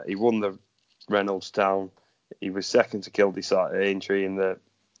 He won the Reynoldstown. He was second to Kildesat at Aintree in the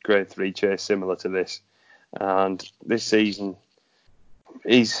Grade 3 chase, similar to this. And this season,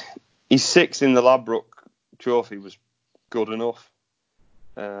 he's 6th in the Ladbroke Trophy was good enough.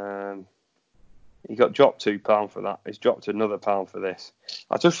 He got dropped £2 for that. He's dropped another £1 for this.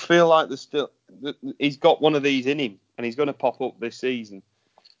 I just feel like he's got one of these in him, and he's going to pop up this season.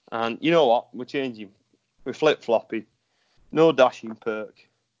 And you know what? We're changing. We're flip-flopping. No Dashing Perk.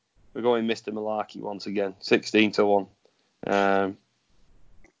 We're going Mr. Malarkey once again, 16-1.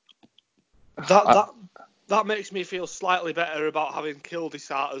 That makes me feel slightly better about having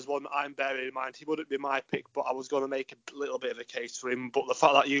Kildesat as one I'm bearing in mind. He wouldn't be my pick, but I was going to make a little bit of a case for him. But the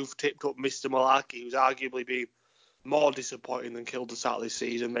fact that you've tipped up Mr. Malarkey, who's arguably been more disappointing than Kildesat this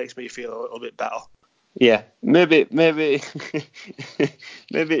season, makes me feel a little bit better. Yeah, maybe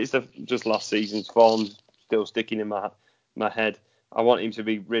it's just last season's form still sticking in my head. I want him to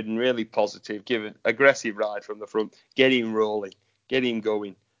be ridden really positive, give an aggressive ride from the front, get him rolling, get him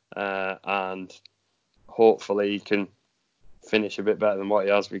going, and hopefully he can finish a bit better than what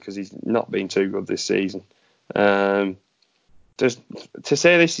he has, because he's not been too good this season. Just to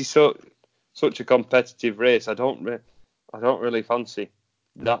say this is such a competitive race, I don't really fancy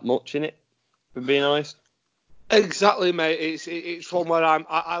that much in it, for being honest. Exactly, mate. It's one where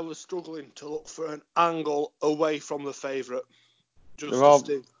I was struggling to look for an angle away from the favourite.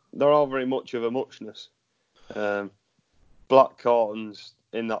 They're all very much of a muchness. Blackcourt's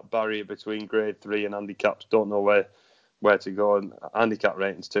in that barrier between Grade 3 and handicaps, don't know where to go, and handicap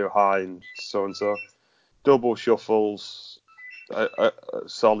rating's too high and so. Double Shuffles,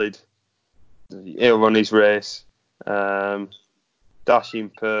 solid. He'll run his race. Dashing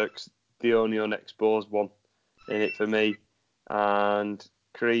Perks, the only unexposed one in it for me. And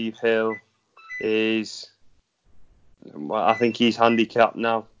Creve Hill is, I think he's handicapped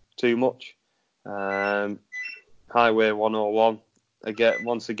now too much. Highway 101,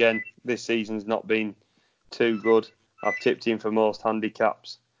 once again, this season's not been too good. I've tipped him for most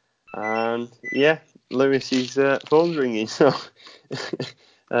handicaps. And yeah, Lewis's phone's ringing, so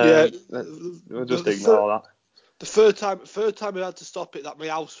we'll just ignore that. The third time I had to stop it, that my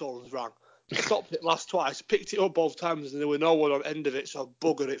house phone's rang. I stopped it last twice, picked it up both times, and there was no one on the end of it, so I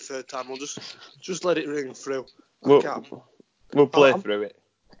buggered it third time. I'll just let it ring through. We'll play through it.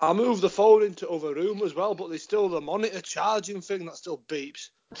 I moved the phone into other room as well, but there's still the monitor charging thing that still beeps.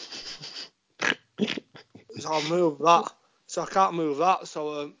 So I'll move that. So I can't move that.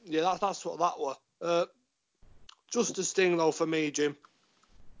 So that's what that was. Just a sting though for me, Jim.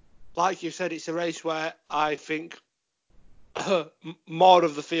 Like you said, it's a race where I think more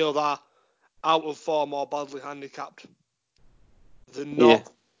of the field are out of form or badly handicapped than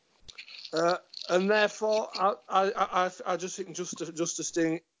not. Yeah. And therefore, I just think Just a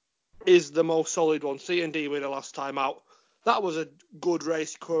Sting is the most solid one. C&D winner last time out. That was a good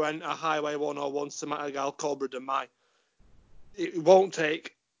race. Current, a Highway 101, Samatagal, Cobra de Mai. It won't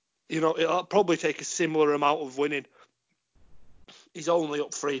take, it'll probably take a similar amount of winning. He's only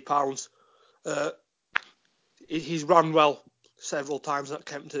up £3. He's run well several times at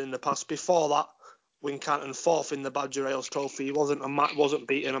Kempton in the past. Before that, Wincanton fourth in the Badger Rails Trophy. He wasn't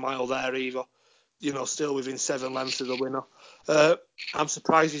beating a mile there either. Still within 7 lengths of the winner. I'm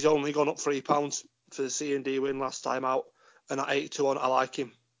surprised he's only gone up £3 for the C&D win last time out, and at 8-1, I like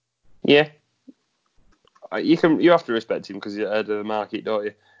him. Yeah, you have to respect him because you're ahead of the market, don't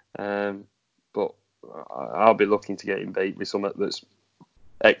you? But I'll be looking to get him beat with something that's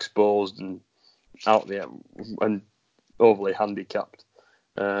exposed and out there and overly handicapped.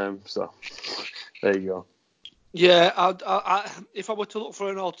 So there you go. Yeah, I, if I were to look for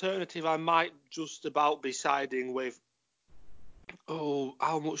an alternative, I might just about be siding with,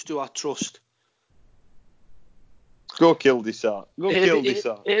 how much do I trust? Go Kildisart.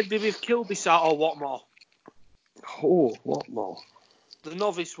 Kildisart. It'd be with Kildisart or Watmore. Oh, Watmore. The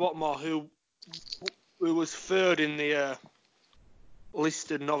novice Watmore, who was third in the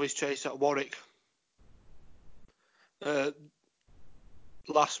listed novice chase at Warwick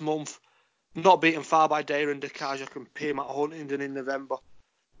last month. Not beaten far by Dare and Decajak and Pim at Huntingdon in November.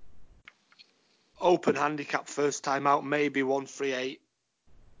 Open handicap first time out, maybe 138.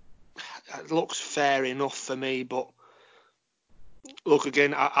 It looks fair enough for me, but look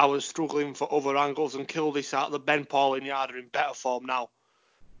again, I was struggling for other angles, and Kildisart, the Ben Pauling yard, are in better form now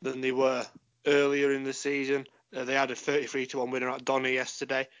than they were earlier in the season. They had a 33-1 winner at Donny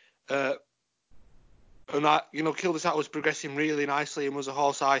yesterday. And Kildisart was progressing really nicely and was a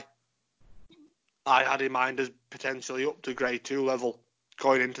horse I had in mind as potentially up to Grade 2 level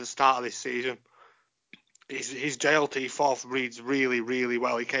going into the start of this season. His JLT fourth reads really, really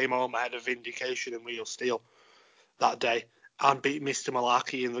well. He came home ahead of Vindication and Real Steel that day and beat Mr.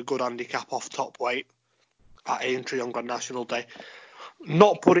 Malarkey in the good handicap off top weight at Aintree on Grand National Day.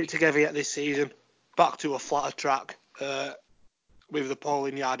 Not put it together yet this season. Back to a flatter track with the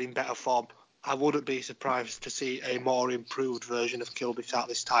Pauling yard in better form. I wouldn't be surprised to see a more improved version of Kildisart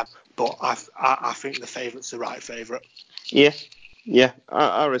this time, but I think the favourite's the right favourite. Yeah,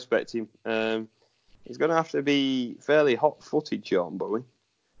 I respect him. He's going to have to be fairly hot-footed, Sean Bowie,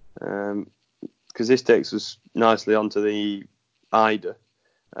 because this takes us nicely onto the Ida.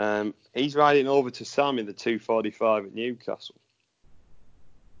 He's riding over to Sam in the 245 at Newcastle.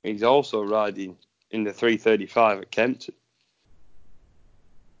 He's also riding in the 335 at Kempton.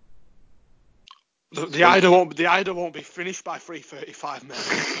 The Ida won't be finished by 3:35,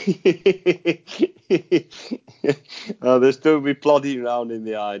 mate. They'll still be plodding around in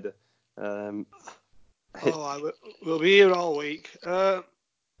the Ida. We'll be here all week. Do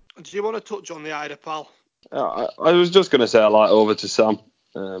you want to touch on the Ida, pal? I was just going to say I like over to Sam.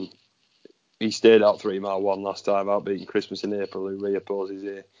 He stayed out 3 mile 1 last time out, beating Christmas in April, who reopposes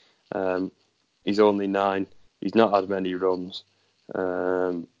here. He's only 9. He's not had many runs.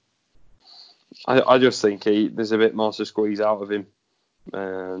 I just think there's a bit more to squeeze out of him.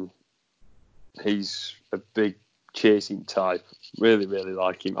 He's a big chasing type. Really, really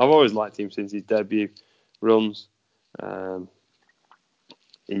like him. I've always liked him since his debut runs.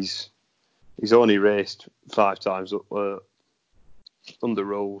 He's only raced 5 times under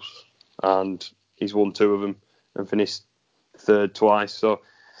rules, and he's won 2 of them and finished 3rd twice. So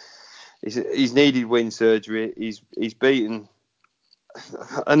he's needed win surgery. He's beaten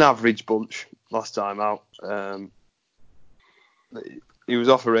an average bunch last time out. he was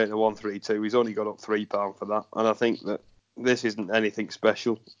off a rate of 132. He's only got up £3 for that, and I think that this isn't anything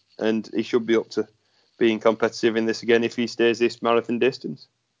special, and he should be up to being competitive in this again if he stays this marathon distance.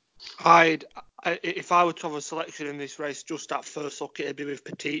 If I were to have a selection in this race, just at first look, it'd be with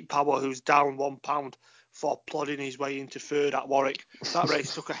Petit Power, who's down £1 for plodding his way into third at Warwick. That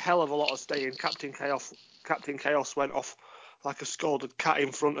race took a hell of a lot of staying. Captain Chaos went off like a scolded cat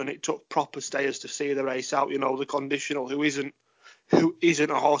in front, and it took proper stayers to see the race out. You know, the conditional, who isn't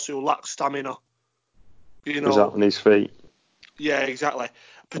a horse who lacks stamina. You know, was out on his feet. Yeah, exactly.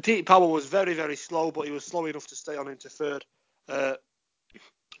 Petit Power was very, very slow, but he was slow enough to stay on into third.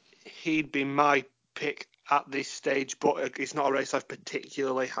 He'd be my pick at this stage, but it's not a race I've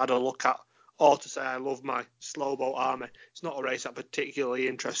particularly had a look at, or to say I love my slow boat army. It's not a race that particularly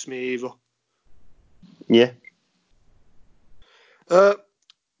interests me either. Yeah.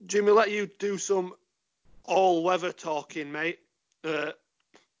 Jimmy, let you do some all-weather talking, mate, because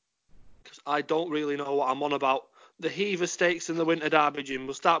I don't really know what I'm on about. The Hever Stakes and the Winter Derby, Jim.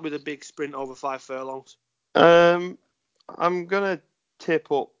 We'll start with a big sprint over 5 furlongs. I'm going to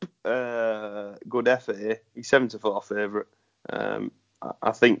tip up Good Effort here. He's 7-4 favourite.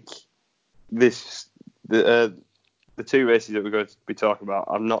 I think the two races that we're going to be talking about,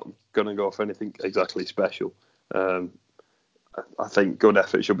 I'm not going to go for anything exactly special. I think Good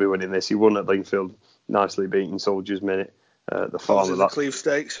Effort should be winning this. He won at Lingfield, nicely beating Soldier's Minute. The farmer, the Cleve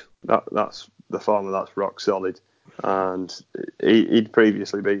Stakes. That's the farmer. That's rock solid, and he'd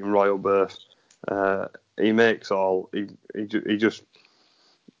previously beaten Royal Birth. He makes all. He just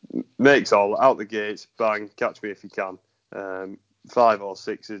makes all out the gates. Bang! Catch me if you can. 5 or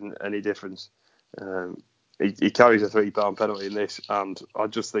 6 isn't any difference. He carries a £3 penalty in this, and I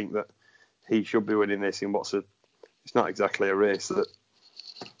just think that he should be winning this in it's not exactly a race that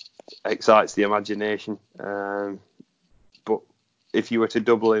excites the imagination. But if you were to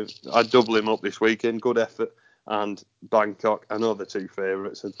double him, I'd double him up this weekend. Good Effort and Bangkok. I know the two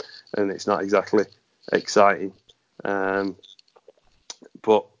favourites, and it's not exactly exciting. But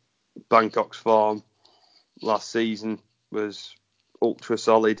Bangkok's form last season was ultra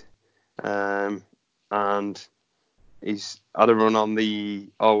solid, and he's had a run on the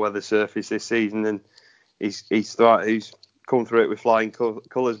all-weather surface this season, and he's come through it with flying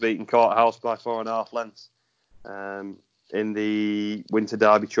colours, beating Courthouse by 4.5 lengths in the Winter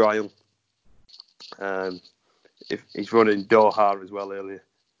Derby trial. He's running Doha as well earlier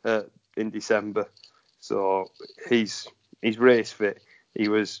in December, so he's race fit. He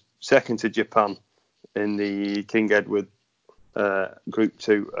was second to Japan in the King Edward Group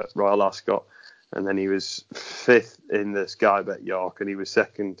 2 at Royal Ascot, and then he was 5th in the Sky Bet York, and he was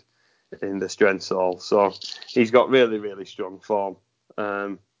 2nd in the Strensall. So he's got really, really strong form.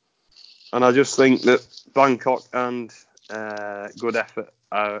 And I just think that Bangkok and Good Effort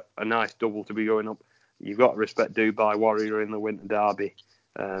are a nice double to be going up. You've got to respect Dubai Warrior in the Winter Derby.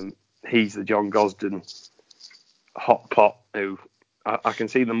 He's the John Gosden hot pot who I can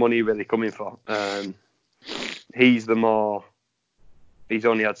see the money really coming for. He's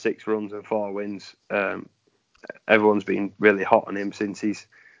only had 6 runs and 4 wins. Everyone's been really hot on him since his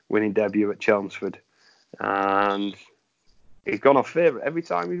winning debut at Chelmsford, and he's gone off favourite every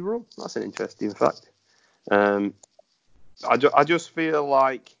time he's run. That's an interesting fact. I just feel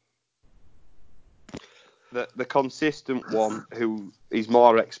like the consistent one who is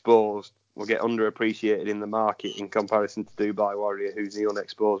more exposed will get underappreciated in the market in comparison to Dubai Warrior, who's the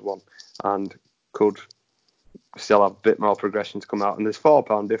unexposed one and could still have a bit more progression to come out. And there's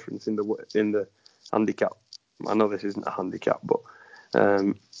 £4 difference in the handicap. I know this isn't a handicap, but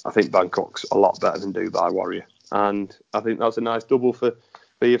I think Bangkok's a lot better than Dubai Warrior, and I think that's a nice double for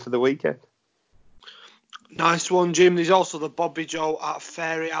you for the weekend. Nice one, Jim. There's also the Bobby Joe at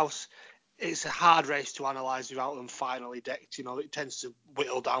Fairy House. It's a hard race to analyse without them finally decked. You know, it tends to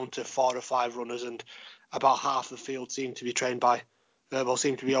whittle down to 4 or 5 runners, and about half the field seem to be owned by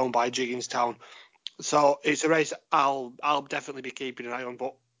Jigginstown. So it's a race I'll definitely be keeping an eye on,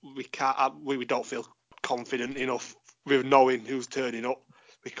 but we don't feel confident enough with knowing who's turning up.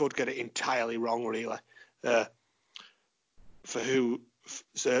 We could get it entirely wrong, really,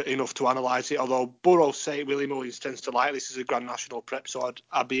 enough to analyse it. Although Burrows say Willie Mullins tends to like this as a Grand National prep, so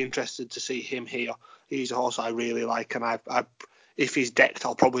I'd be interested to see him here. He's a horse I really like, and I if he's decked,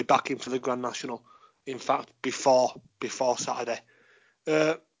 I'll probably back him for the Grand National. In fact, before Saturday.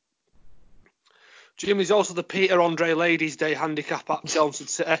 Jim, is also the Peter Andre Ladies' Day handicap at Chelmsford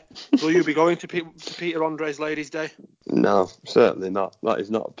City. Will you be going to Peter Andre's Ladies' Day? No, certainly not. That is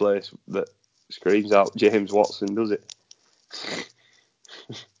not a place that screams out James Watson, does it?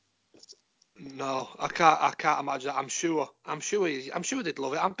 No, I can't imagine that. I'm sure they'd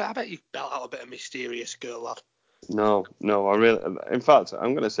love it. I bet you belt out a bit of Mysterious Girl, lad. No, I really. In fact,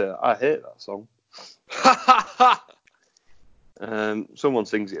 I'm going to say I hate that song. Someone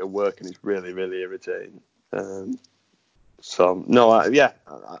sings it at work and it's really, really irritating. So no,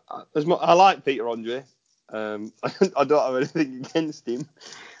 I like Peter Andre. I don't have anything against him.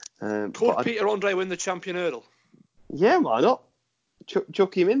 Could Peter Andre win the champion hurdle? Yeah, why not?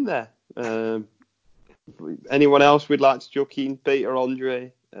 Chuck him in there. Anyone else we'd like to chuck in? Peter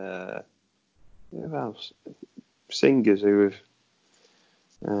Andre. Who else? Singers who have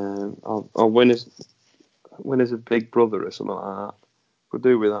or winners of Big Brother or something like that. Could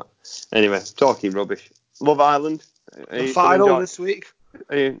do with that. Anyway, talking rubbish. Love Island. The final this week.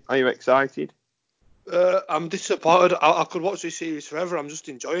 Are you excited? I'm disappointed. I could watch this series forever. I'm just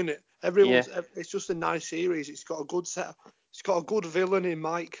enjoying it. It's just a nice series. It's got a good set. It's got a good villain in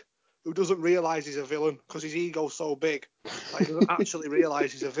Mike, who doesn't realise he's a villain because his ego's so big. Like, he doesn't actually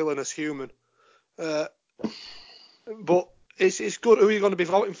realise he's a villainous human. But it's good. Who are you going to be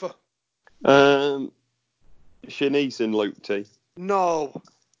voting for? Shanice and Luke T. No.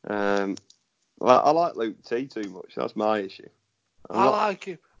 I like Luke T too much. That's my issue. I like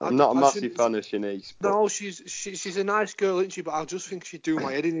him. I'm not a massive fan of Shanice. But... No, she's a nice girl, isn't she? But I just think she'd do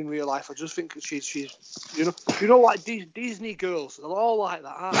my head in real life. I just think she's like Disney girls. They're all like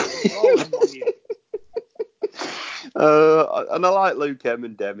that, aren't they? They're all annoying. And I like Luke M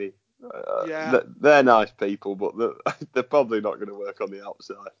and Demi. Yeah. They're nice people, but they're probably not going to work on the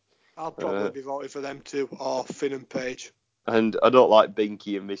outside. I'll probably be voting for them too, or Finn and Paige. And I don't like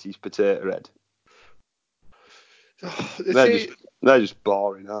Binky and Mrs. Potato Head. They're just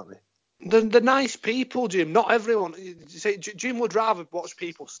boring, aren't they? They're nice people, Jim. Not everyone. Jim would rather watch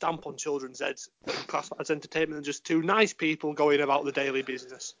people stamp on children's heads and class that as entertainment than just two nice people going about the daily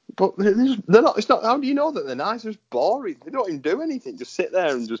business. But they're not. It's not. How do you know that they're nice? They're just boring. They don't even do anything. Just sit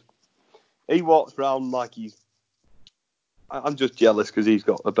there and just. He walks around like he's. I'm just jealous because he's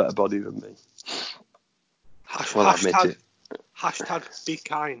got a better body than me. Hashtag be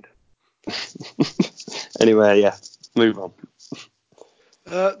kind. Anyway, yeah, move on.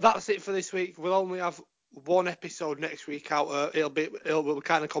 That's it for this week. We'll only have one episode next week out. We'll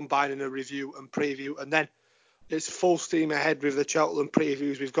kind of combining a review and preview, and then it's full steam ahead with the Cheltenham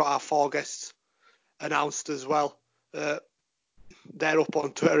previews. We've got our 4 guests announced as well. They're up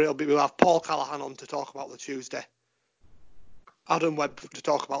on Twitter. We'll have Paul Callaghan on to talk about the Tuesday, Adam Webb to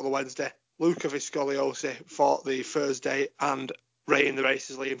talk about the Wednesday, Luca Viscogliosi for the Thursday, and Rating the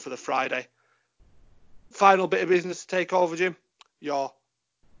Races Liam for the Friday. Final bit of business to take over, Jim. Your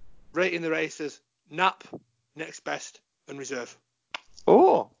Rating the Races, Nap, Next Best, and Reserve.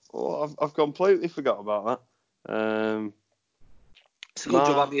 I've completely forgot about that. It's a good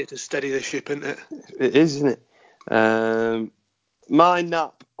job I'm here to steady the ship, isn't it? It is, isn't it? My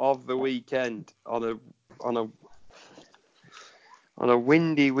nap of the weekend on a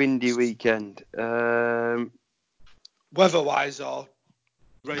windy weekend. Weather-wise or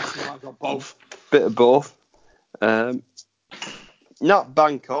racing-wise or both? Bit of both. Nap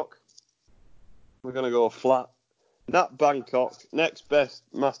Bangkok. We're going to go flat. Nap Bangkok. Next Best,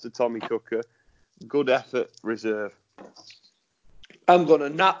 Master Tommy Tucker. Good Effort, Reserve. I'm going to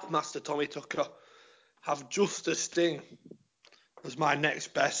nap Master Tommy Tucker. Have Just a Sting as my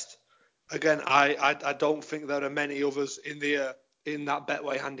next best. Again, I don't think there are many others in that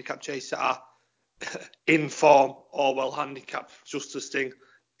Betway handicap chase that are in form or well handicapped. Just a Sting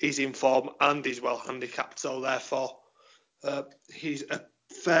is in form and is well handicapped, so therefore he's a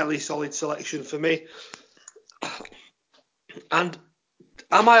fairly solid selection for me. And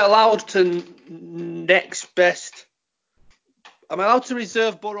am I allowed to next best? Am I allowed to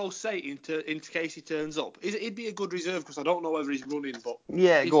reserve Burrow Satan in case he turns up? He'd be a good reserve because I don't know whether he's running, but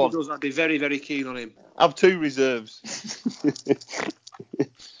yeah, if go he on. does, I'd be very, very keen on him. I have 2 reserves.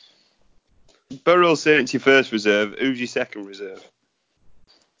 Burrow Satan's your first reserve. Who's your second reserve?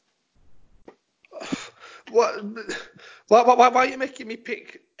 What? Why are you making me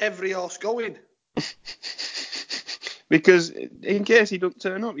pick every horse going? Because in case he doesn't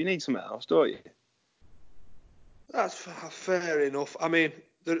turn up, you need something else, don't you? That's fair enough. I mean,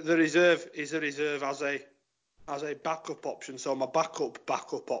 the reserve is a reserve as a backup option. So my backup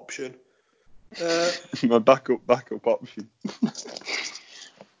option. My backup option.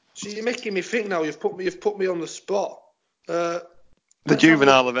 So you're making me think now. You've put me on the spot. The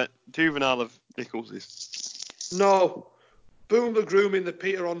juvenile of Nichols is. No. Boom the Groom in the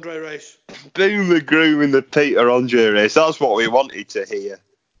Peter Andre race. Boom the Groom in the Peter Andre race. That's what we wanted to hear.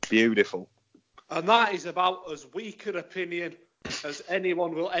 Beautiful. And that is about as weak an opinion as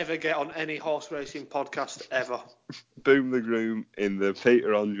anyone will ever get on any horse racing podcast ever. Boom the Groom in the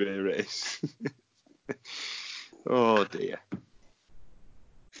Peter Andre race. Oh dear.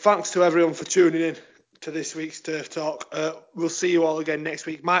 Thanks to everyone for tuning in to this week's Turf Talk. We'll see you all again next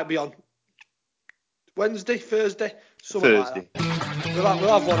week. Might be on Wednesday, Thursday, something like that. We'll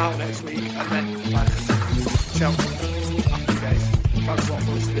have one out next week, and then like Chelsea. Happy days. Thanks a lot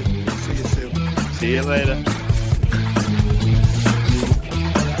for listening. See you soon. See you later.